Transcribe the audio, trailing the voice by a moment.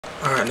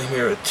Alright, I'm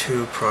here with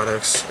two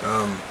products.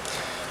 I'm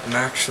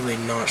actually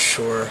not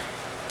sure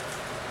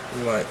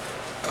what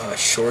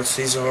shorts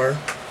these are.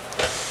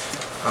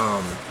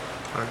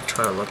 I'll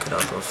try to look it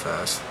up real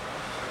fast.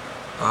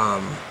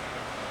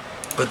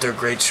 But they're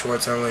great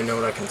shorts. I don't really know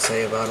what I can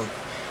say about them.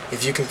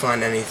 If you can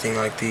find anything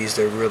like these,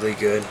 they're really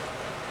good.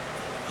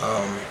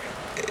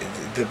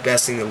 The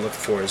best thing to look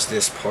for is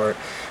this part.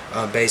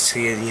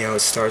 Basically, it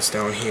starts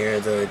down here,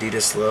 the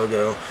Adidas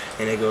logo,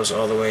 and it goes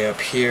all the way up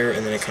here,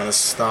 and then it kind of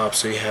stops,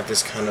 so you have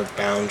this kind of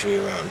boundary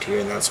around here,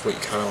 and that's what you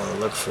kind of want to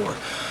look for.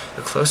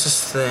 The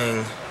closest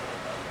thing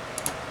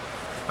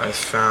I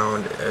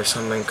found is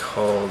something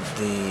called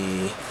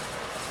the,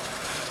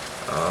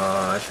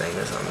 I think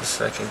it's on the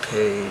second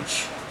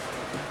page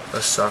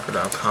of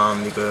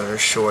soccer.com. You go to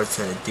shorts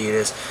and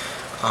Adidas.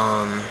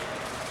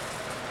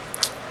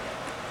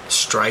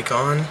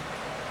 Stricon,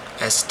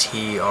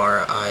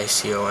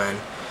 S-T-R-I-C-O-N.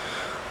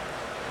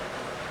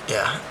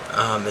 Yeah,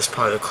 it's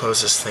probably the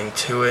closest thing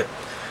to it.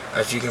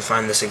 If you can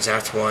find this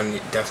exact one, you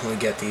definitely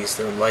get these.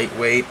 They're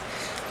lightweight.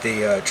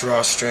 The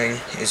drawstring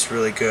is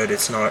really good.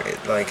 It's not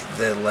like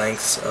the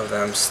lengths of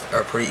them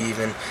are pretty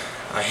even.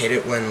 I hate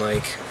it when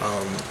the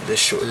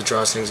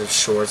drawstrings of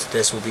shorts,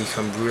 this will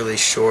become really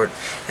short,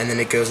 and then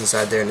it goes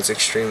inside there, and it's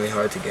extremely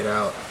hard to get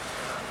out.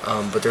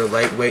 But they're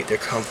lightweight. They're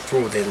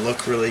comfortable. They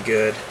look really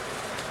good.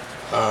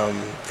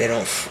 They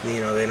don't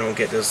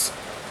get those,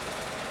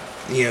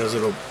 those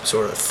little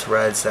sort of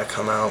threads that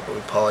come out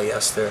with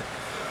polyester.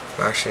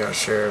 I'm actually not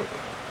sure.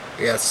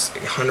 Yeah, it's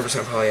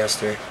 100%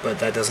 polyester, but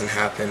that doesn't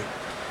happen.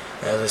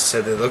 As I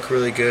said, they look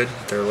really good.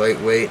 They're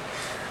lightweight.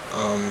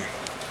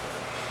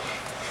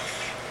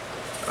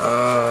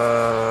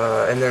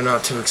 And they're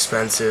not too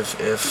expensive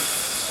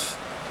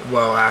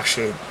well,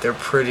 actually, they're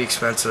pretty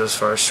expensive as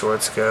far as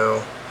shorts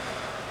go.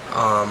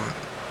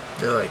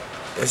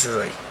 This is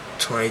like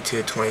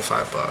 22 to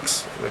 25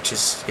 bucks, which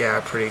is, yeah,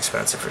 pretty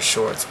expensive for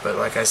shorts, but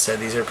like I said,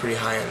 these are pretty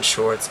high-end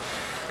shorts,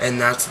 and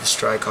that's the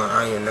Stricon.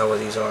 I don't even know what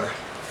these are,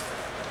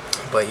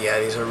 but yeah,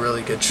 these are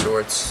really good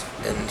shorts,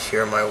 and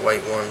here are my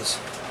white ones.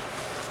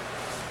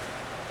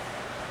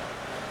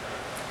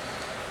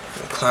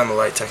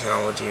 Climalite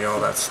technology and all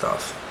that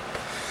stuff.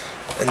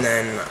 And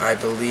then I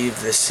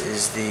believe this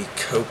is the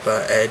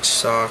Copa Edge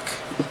sock.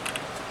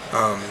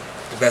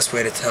 The best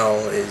way to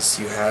tell is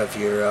you have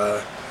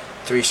your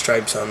 3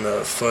 stripes on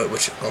the foot,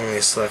 which only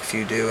a select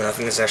few do, and I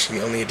think it's actually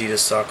the only Adidas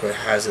sock that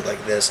has it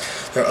like this.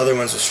 There are other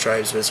ones with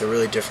stripes, but it's a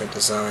really different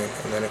design.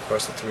 And then of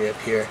course the 3 up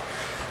here.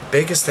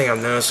 Biggest thing I've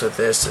noticed with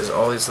this is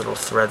all these little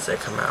threads that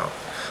come out.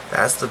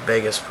 That's the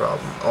biggest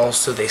problem.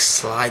 Also, they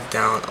slide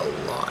down a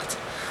lot.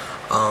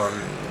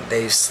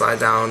 They slide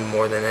down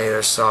more than any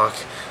other sock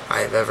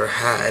I've ever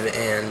had,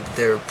 and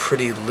they're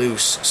pretty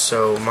loose,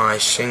 so my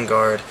shin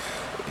guard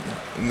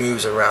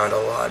moves around a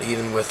lot,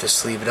 even with the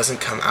sleeve. It doesn't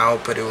come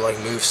out, but it will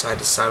move side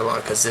to side a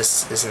lot because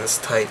this isn't as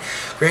tight.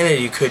 Granted,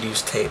 you could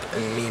use tape. I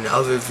mean,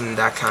 other than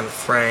that kind of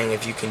fraying,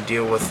 if you can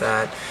deal with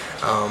that,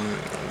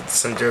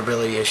 some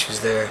durability issues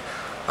there.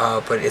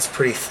 But it's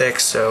pretty thick,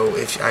 so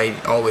I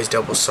always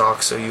double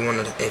sock. So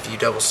if you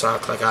double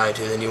sock like I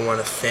do, then you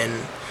want a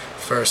thin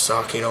first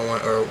sock. You don't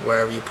want, or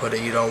wherever you put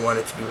it, you don't want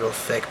it to be real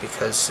thick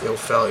because it'll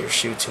fill out your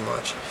shoe too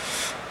much.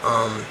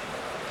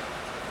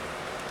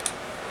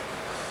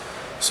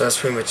 So that's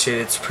pretty much it.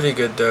 It's pretty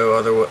good though.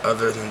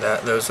 Other than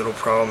that, those little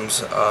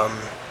problems.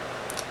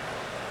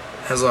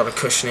 Has a lot of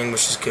cushioning,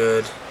 which is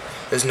good.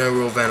 There's no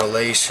real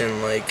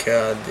ventilation like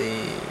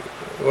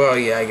well,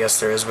 yeah, I guess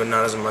there is, but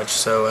not as much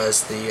so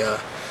as the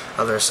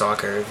other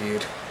sock I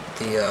reviewed,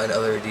 the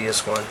other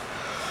Adidas one.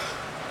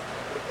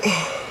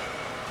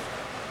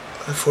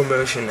 The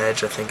Formotion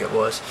Edge, I think it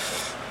was.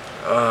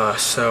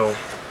 So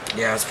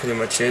yeah, that's pretty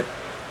much it.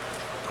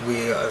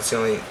 That's the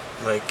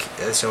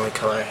only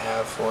color I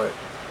have for it.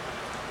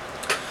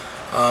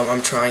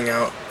 I'm trying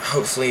out,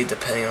 hopefully,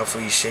 depending on if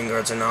we use shin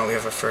guards or not. We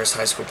have our first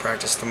high school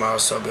practice tomorrow,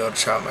 so I'll be able to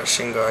try out my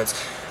shin guards,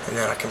 and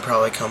then I can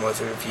probably come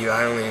with a review.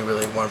 I only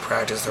really want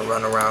practice to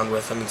run around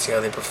with them and see how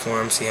they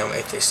perform, see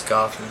if they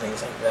scuff and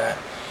things like that.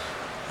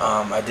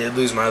 I did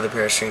lose my other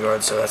pair of shin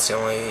guards, so that's the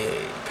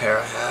only pair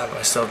I have.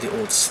 I still have the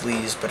old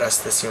sleeves, but that's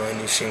the only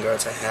new shin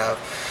guards I have,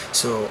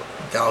 so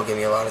that'll give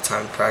me a lot of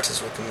time to practice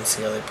with them and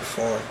see how they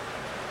perform.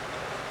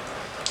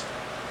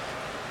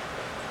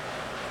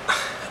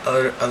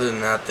 Other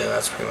than that, though,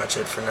 that's pretty much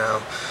it for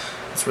now.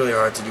 It's really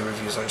hard to do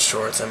reviews on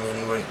shorts. I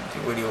mean,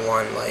 what do you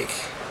want?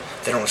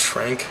 They don't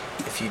shrink.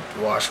 If you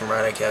wash them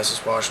right, I guess,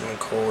 just wash them in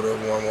cold or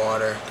warm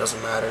water.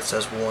 Doesn't matter, it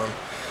says warm.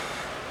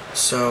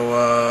 So,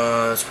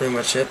 that's pretty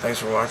much it. Thanks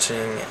for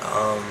watching.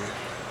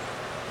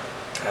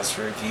 As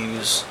for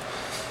reviews,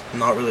 I'm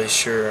not really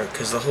sure,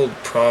 because the whole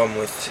problem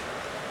with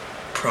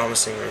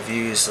promising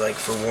reviews,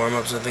 for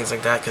warm-ups and things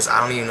like that, because I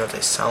don't even know if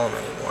they sell them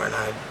anymore, and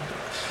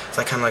it's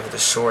kind of like with the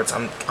shorts.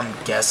 I'm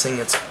guessing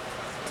it's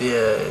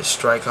the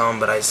Stricon,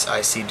 but I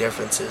see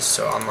differences,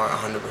 so I'm not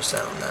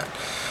 100% on that.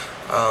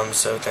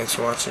 So thanks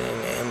for watching,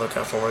 and look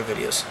out for more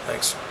videos.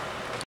 Thanks.